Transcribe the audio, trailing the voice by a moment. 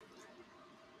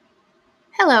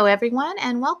Hello, everyone,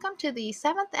 and welcome to the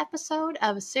seventh episode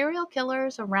of Serial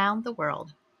Killers Around the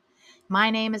World. My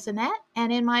name is Annette,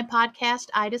 and in my podcast,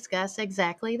 I discuss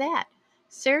exactly that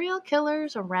serial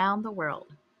killers around the world.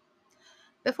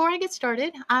 Before I get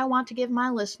started, I want to give my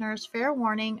listeners fair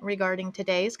warning regarding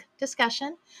today's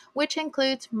discussion, which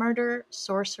includes murder,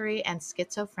 sorcery, and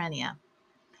schizophrenia.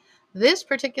 This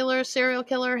particular serial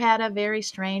killer had a very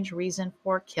strange reason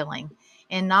for killing,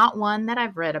 and not one that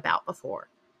I've read about before.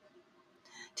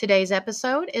 Today's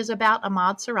episode is about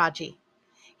Ahmad Suradji.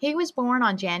 He was born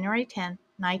on January 10,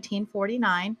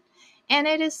 1949, and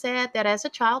it is said that as a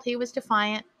child he was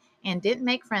defiant and didn't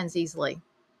make friends easily.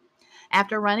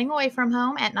 After running away from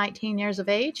home at 19 years of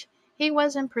age, he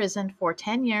was imprisoned for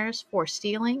 10 years for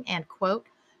stealing and, quote,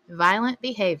 violent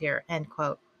behavior, end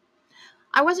quote.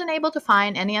 I wasn't able to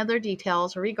find any other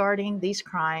details regarding these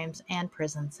crimes and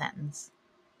prison sentence.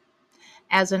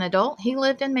 As an adult, he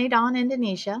lived in Medan,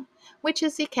 Indonesia, which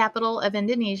is the capital of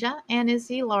Indonesia and is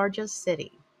the largest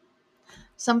city.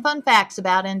 Some fun facts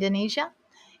about Indonesia.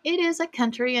 It is a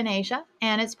country in Asia,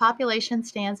 and its population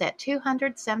stands at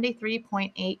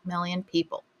 273.8 million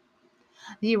people.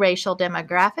 The racial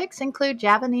demographics include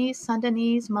Javanese,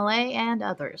 Sundanese, Malay, and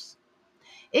others.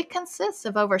 It consists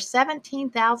of over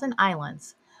 17,000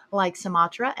 islands, like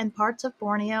Sumatra and parts of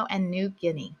Borneo and New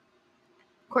Guinea.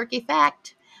 Quirky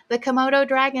fact, the Komodo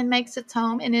dragon makes its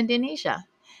home in Indonesia.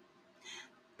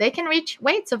 They can reach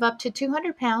weights of up to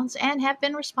 200 pounds and have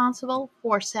been responsible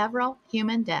for several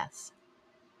human deaths.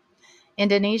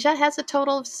 Indonesia has a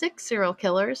total of 6 serial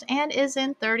killers and is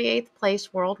in 38th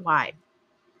place worldwide.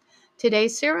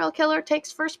 Today's serial killer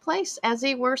takes first place as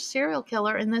the worst serial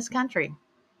killer in this country.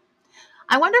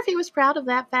 I wonder if he was proud of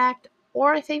that fact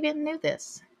or if he even knew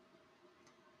this.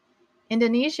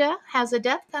 Indonesia has a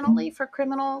death penalty for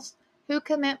criminals who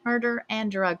commit murder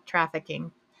and drug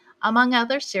trafficking, among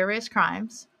other serious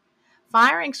crimes.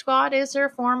 Firing squad is their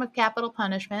form of capital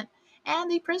punishment, and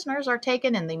the prisoners are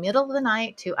taken in the middle of the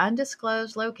night to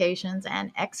undisclosed locations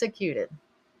and executed.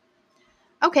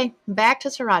 Okay, back to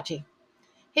Suradji.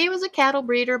 He was a cattle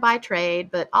breeder by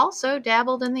trade, but also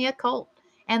dabbled in the occult,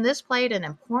 and this played an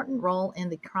important role in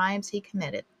the crimes he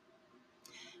committed.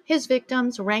 His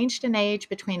victims ranged in age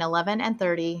between 11 and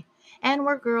 30, and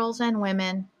were girls and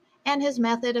women, and his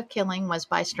method of killing was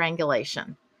by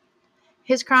strangulation.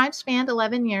 His crimes spanned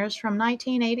 11 years from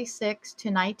 1986 to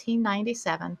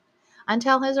 1997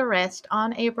 until his arrest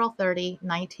on April 30,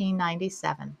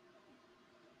 1997.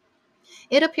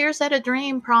 It appears that a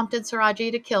dream prompted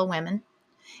Suradji to kill women.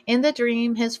 In the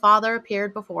dream, his father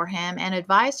appeared before him and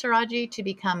advised Suradji to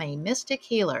become a mystic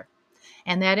healer,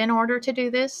 and that in order to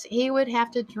do this, he would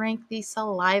have to drink the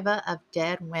saliva of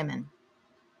dead women.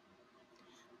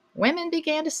 Women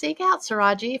began to seek out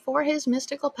Suradji for his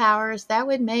mystical powers that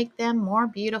would make them more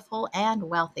beautiful and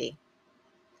wealthy.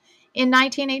 In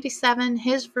 1987,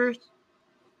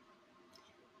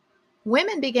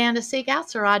 women began to seek out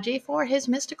Suradji for his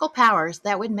mystical powers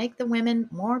that would make the women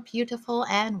more beautiful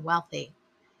and wealthy.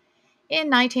 In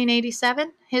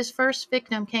 1987, his first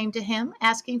victim came to him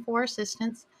asking for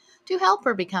assistance to help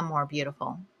her become more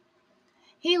beautiful.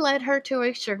 He led her to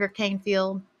a sugarcane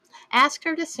field, asked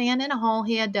her to stand in a hole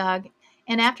he had dug,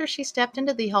 and after she stepped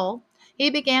into the hole, he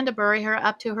began to bury her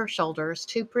up to her shoulders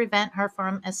to prevent her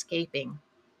from escaping.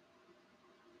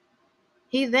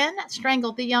 He then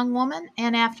strangled the young woman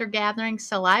and, after gathering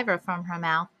saliva from her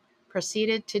mouth,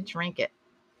 proceeded to drink it.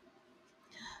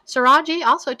 Suradji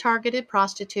also targeted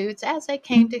prostitutes as they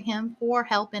came to him for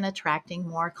help in attracting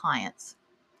more clients.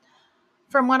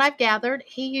 From what I've gathered,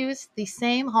 he used the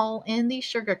same hole in the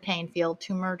sugarcane field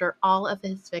to murder all of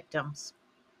his victims.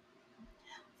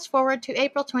 Fast forward to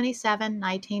April 27,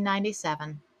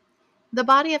 1997. The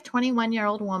body of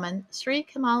 21-year-old woman Sri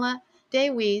Kamala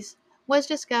Dewi's was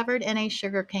discovered in a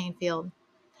sugarcane field.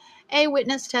 A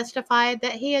witness testified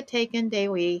that he had taken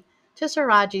Dewi to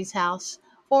Suradji's house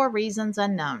for reasons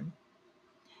unknown.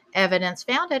 Evidence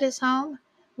found at his home,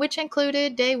 which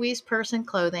included Dewi's purse and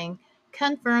clothing,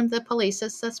 confirmed the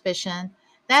police's suspicion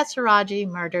that Suradji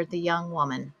murdered the young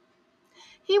woman.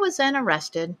 He was then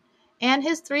arrested, and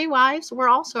his 3 wives were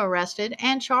also arrested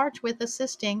and charged with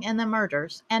assisting in the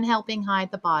murders and helping hide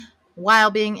the body.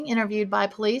 While being interviewed by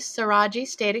police, Suradji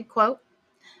stated, quote,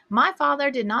 "My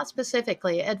father did not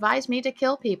specifically advise me to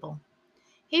kill people.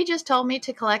 He just told me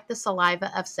to collect the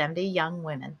saliva of 70 young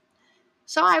women.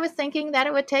 So I was thinking that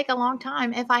it would take a long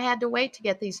time if I had to wait to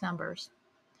get these numbers.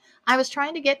 I was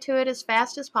trying to get to it as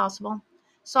fast as possible,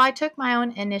 so I took my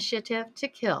own initiative to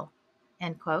kill."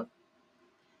 End quote.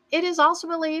 It is also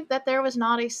believed that there was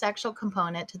not a sexual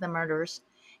component to the murders,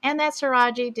 and that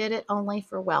Suradji did it only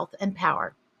for wealth and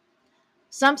power.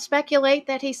 Some speculate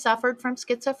that he suffered from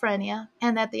schizophrenia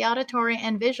and that the auditory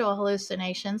and visual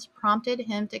hallucinations prompted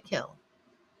him to kill.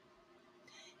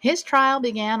 His trial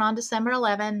began on December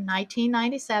 11,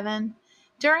 1997,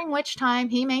 during which time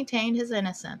he maintained his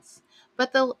innocence,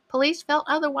 but the police felt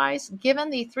otherwise given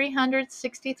the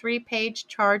 363-page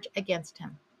charge against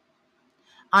him.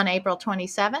 On April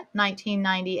 27,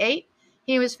 1998,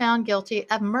 he was found guilty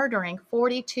of murdering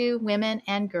 42 women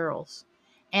and girls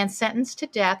and sentenced to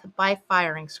death by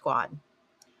firing squad.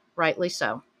 Rightly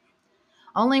so.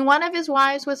 Only one of his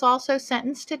wives was also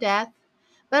sentenced to death,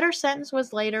 but her sentence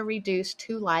was later reduced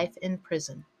to life in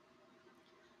prison.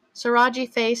 Suradji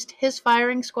faced his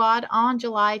firing squad on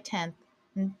July 10,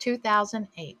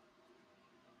 2008.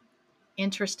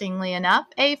 Interestingly enough,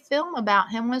 a film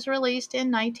about him was released in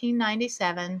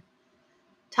 1997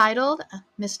 titled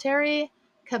Mystère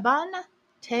Cabane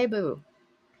Tabou.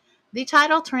 The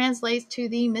title translates to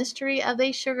The Mystery of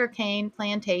the Sugarcane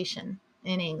Plantation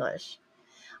in English.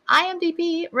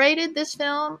 IMDb rated this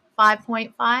film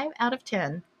 5.5 out of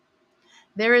 10.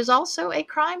 There is also a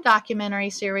crime documentary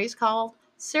series called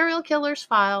Serial Killers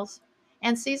Files,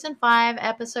 and Season 5,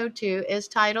 Episode 2 is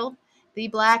titled The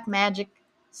Black Magic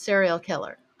Serial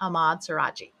Killer, Ahmad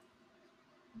Suradji.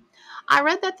 I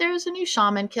read that there is a new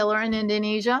shaman killer in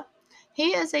Indonesia.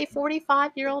 He is a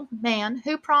 45-year-old man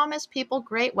who promised people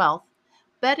great wealth,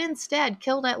 but instead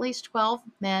killed at least 12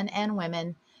 men and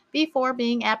women before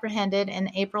being apprehended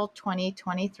in April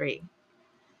 2023.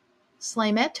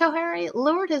 Slamet Tohari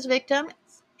lured his victims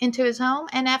into his home,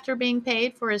 and after being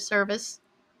paid for his service,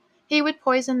 he would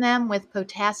poison them with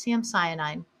potassium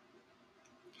cyanide.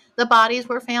 The bodies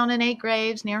were found in 8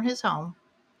 graves near his home.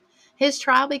 His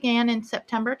trial began in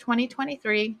September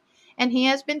 2023, and he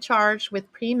has been charged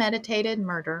with premeditated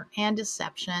murder and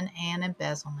deception and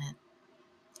embezzlement.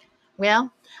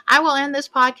 Well, I will end this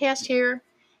podcast here.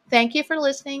 Thank you for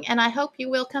listening, and I hope you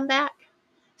will come back.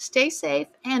 Stay safe,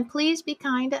 and please be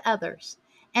kind to others.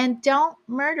 And don't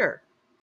murder.